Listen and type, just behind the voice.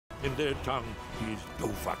In their tongue, he's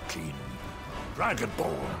Dovahkiin,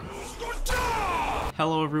 Dragonborn.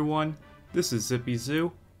 Hello everyone, this is Zippy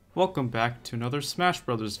Zoo. Welcome back to another Smash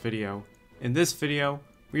Brothers video. In this video,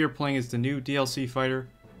 we are playing as the new DLC fighter,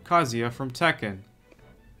 Kazuya from Tekken.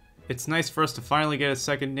 It's nice for us to finally get a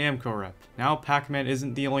second Namco rep. Now Pac-Man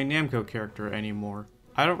isn't the only Namco character anymore.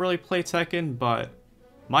 I don't really play Tekken, but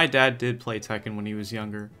my dad did play Tekken when he was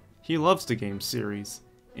younger. He loves the game series,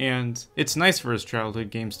 and it's nice for his childhood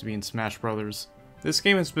games to be in Smash Brothers. This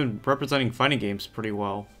game has been representing fighting games pretty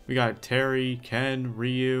well. We got Terry, Ken,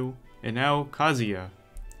 Ryu, and now Kazuya.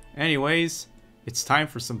 Anyways, it's time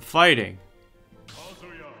for some fighting.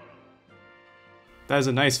 That is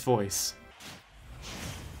a nice voice.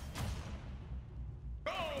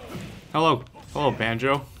 Hello,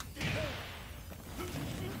 Banjo.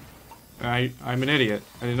 I'm an idiot.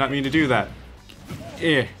 I did not mean to do that.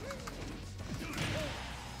 Eh.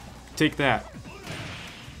 Take that.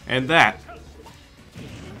 And that.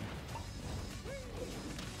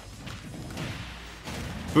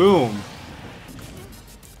 Boom.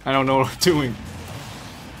 I don't know what I'm doing.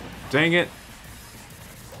 Dang it.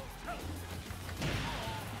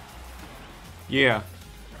 Yeah.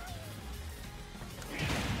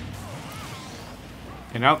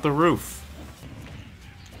 And out the roof.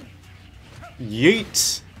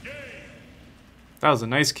 Yeet! That was a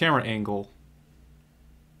nice camera angle.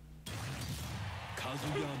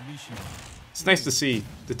 It's nice to see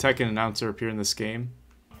the Tekken announcer appear in this game.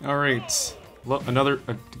 Alright,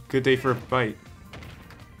 a good day for a fight.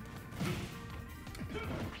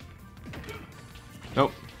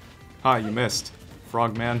 Nope. Ah, you missed,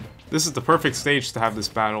 Frogman. This is the perfect stage to have this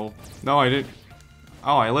battle. No, I didn't.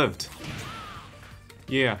 Oh, I lived.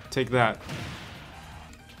 Yeah, take that.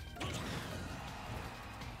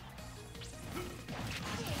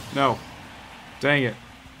 No. Dang it.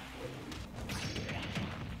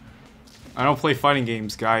 I don't play fighting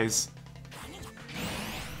games, guys.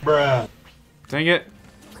 Bruh. Dang it.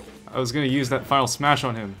 I was gonna use that final smash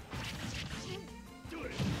on him.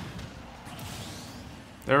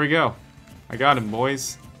 There we go. I got him,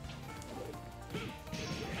 boys.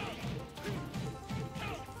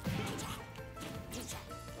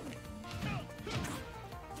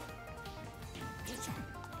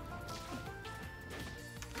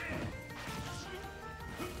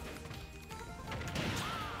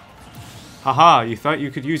 Haha, you thought you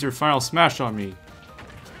could use your final smash on me.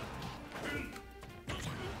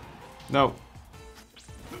 No.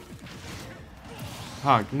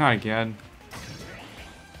 Ah, not again.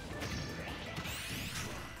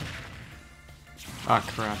 Ah,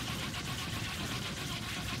 crap.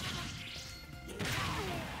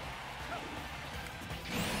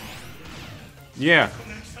 Yeah.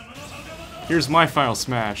 Here's my final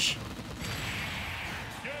smash.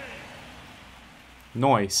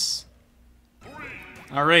 Nice.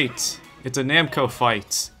 Alright, it's a Namco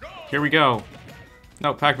fight. Here we go.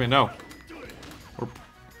 No, Pac-Man, no.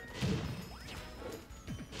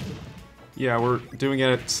 We're doing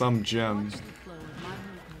it at some gym.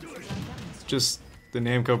 Just the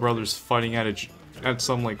Namco brothers fighting at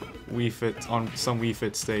some like Wii Fit on some Wii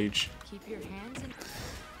Fit stage.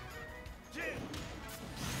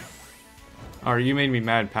 Alright, you made me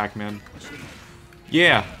mad, Pac-Man.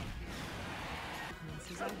 Yeah.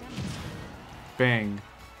 Bang.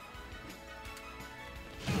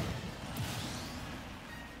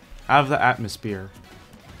 Out of the atmosphere.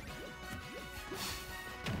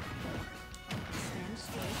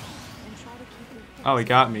 Oh, he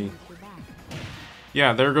got me.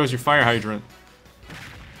 Yeah, there goes your fire hydrant.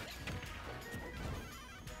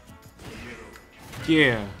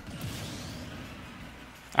 Yeah.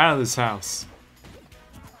 Out of this house.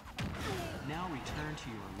 Now return to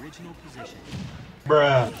your original position.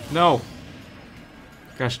 Bruh. No.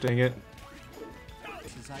 Gosh dang it.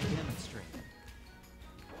 As I demonstrate.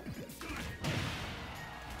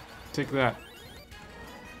 Take that.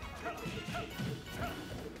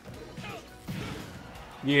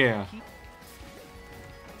 Yeah.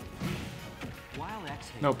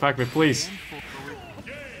 No, Pac-Man, please.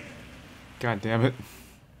 God damn it.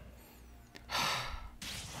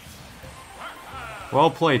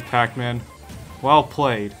 Well played, Pac-Man. Well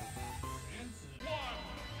played.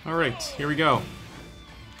 Alright, here we go.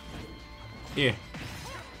 Yeah.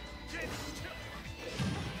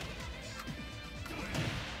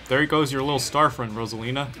 There goes your little star friend,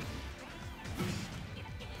 Rosalina.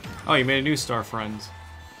 Oh, you made a new star friend.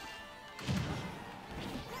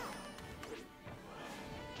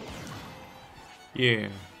 Yeah.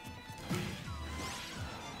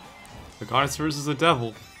 The goddess versus the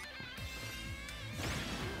devil.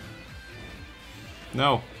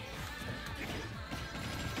 No.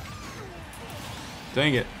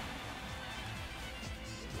 Dang it.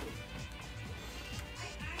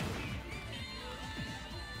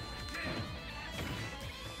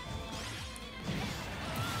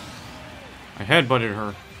 I headbutted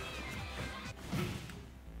her.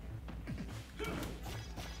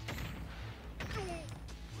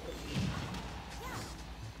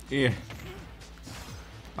 Yeah.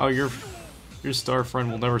 Oh, your star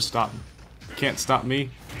friend will never stop. Can't stop me.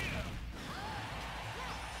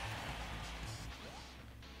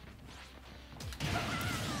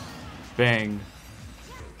 Bang.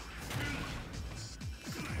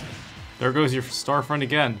 There goes your star friend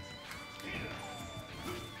again.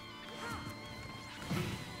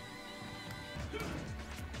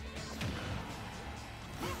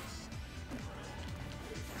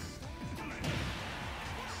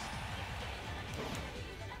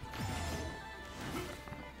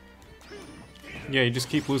 Yeah, you just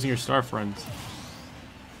keep losing your star friends.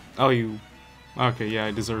 Oh, you... Okay, yeah,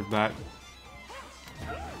 I deserve that.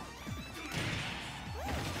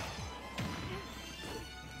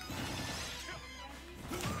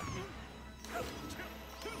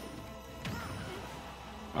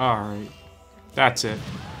 Alright. That's it.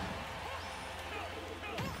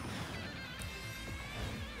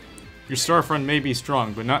 Your star friend may be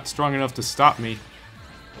strong, but not strong enough to stop me.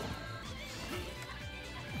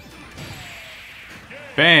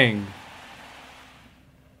 Bang!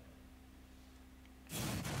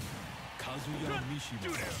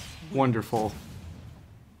 Wonderful.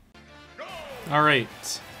 Alright,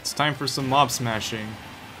 it's time for some mob smashing.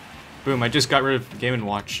 Boom, I just got rid of Game &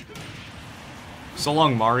 Watch. So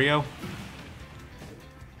long, Mario.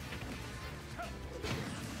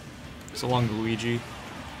 So long, Luigi.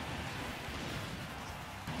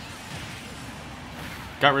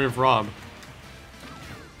 Got rid of Rob.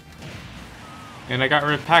 And I got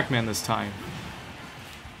rid of Pac-Man this time.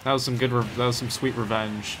 That was some good. That was some sweet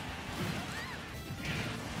revenge.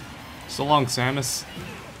 So long, Samus.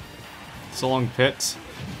 So long, Pit.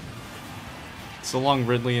 So long,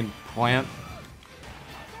 Ridley and Plant.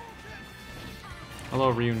 Hello,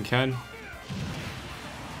 Ryu and Ken.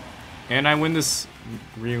 And I win this,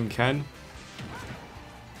 Ryu and Ken.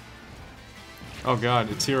 Oh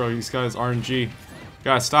god, it's Hero. He's got his RNG.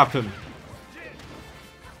 Gotta stop him.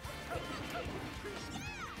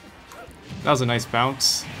 That was a nice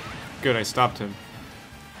bounce. Good, I stopped him.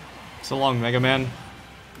 So long, Mega Man.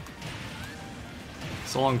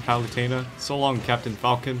 So long, Palutena. So long, Captain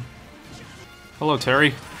Falcon. Hello,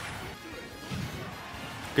 Terry.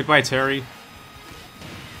 Goodbye, Terry.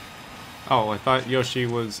 Oh, I thought Yoshi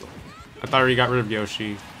was... I thought I already got rid of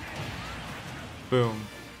Yoshi. Boom.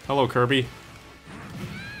 Hello, Kirby.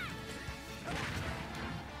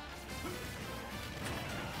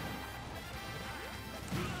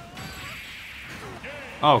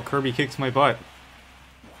 Oh, Kirby kicked my butt.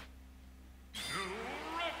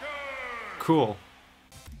 Cool.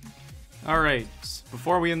 Alright,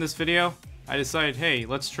 before we end this video, I decided, hey,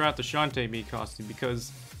 let's try out the Shantae Mii costume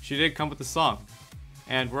because she did come with the song.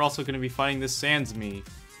 And we're also going to be fighting this Sans Mii.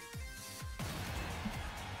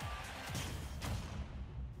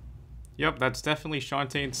 Yep, that's definitely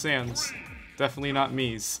Shantae and Sans. Definitely not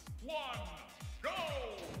Mii's.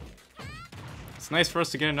 It's nice for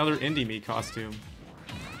us to get another indie Mii costume.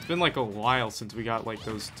 It's been like a while since we got like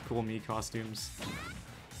those cool Mii costumes.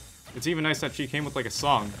 It's even nice that she came with like a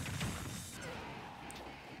song.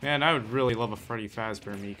 Man, I would really love a Freddy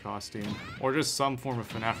Fazbear Mii costume. Or just some form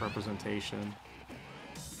of FNAF representation.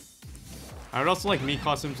 I would also like Mii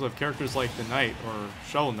costumes of characters like the Knight, or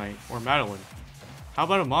Shovel Knight, or Madeline. How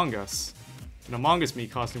about Among Us? An Among Us Mii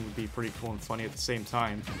costume would be pretty cool and funny at the same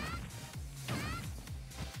time.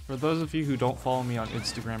 For those of you who don't follow me on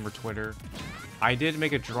Instagram or Twitter, I did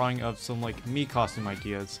make a drawing of some like Mii costume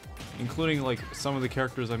ideas, including like some of the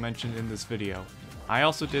characters I mentioned in this video. I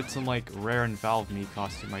also did some like Rare and Valve Mii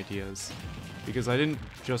costume ideas, because I didn't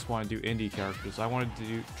just want to do indie characters, I wanted to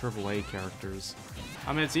do AAA characters.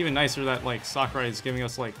 I mean, it's even nicer that like Sakurai is giving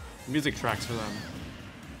us like music tracks for them.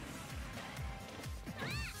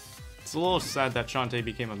 It's a little sad that Shantae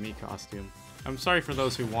became a Mii costume. I'm sorry for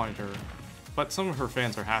those who wanted her, but some of her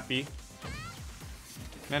fans are happy.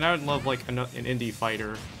 Man, I would love like an indie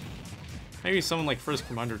fighter. Maybe someone like Frisk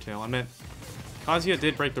from Undertale. I meant, Kazuya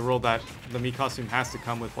did break the rule that the Mii costume has to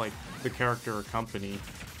come with like the character or company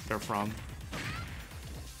they're from.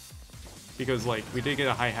 Because like, we did get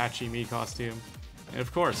a Heihachi Mii costume. And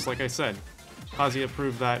of course, like I said, Kazuya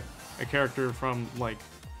proved that a character from like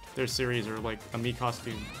their series or like a Mii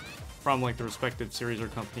costume from like the respective series or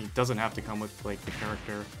company doesn't have to come with like the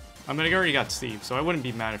character. I mean, I already got Steve, so I wouldn't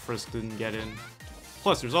be mad if Frisk didn't get in.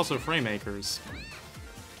 Plus, there's also Framemakers.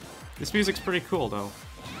 This music's pretty cool, though.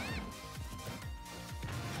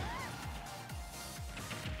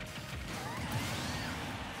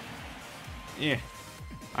 Yeah.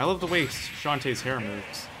 I love the way Shantae's hair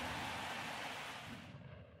moves.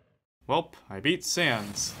 Welp, I beat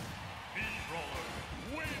Sans.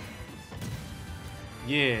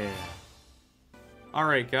 Yeah.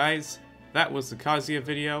 Alright guys, that was the Kazuya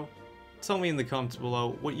video. Tell me in the comments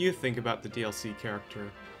below what you think about the DLC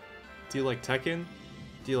character. Do you like Tekken?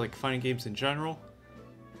 Do you like fighting games in general?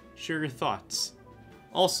 Share your thoughts.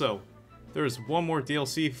 Also, there is one more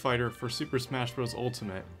DLC fighter for Super Smash Bros.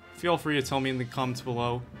 Ultimate. Feel free to tell me in the comments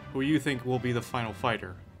below who you think will be the final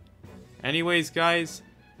fighter. Anyways guys,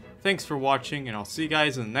 thanks for watching and I'll see you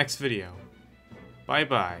guys in the next video. Bye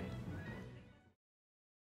bye.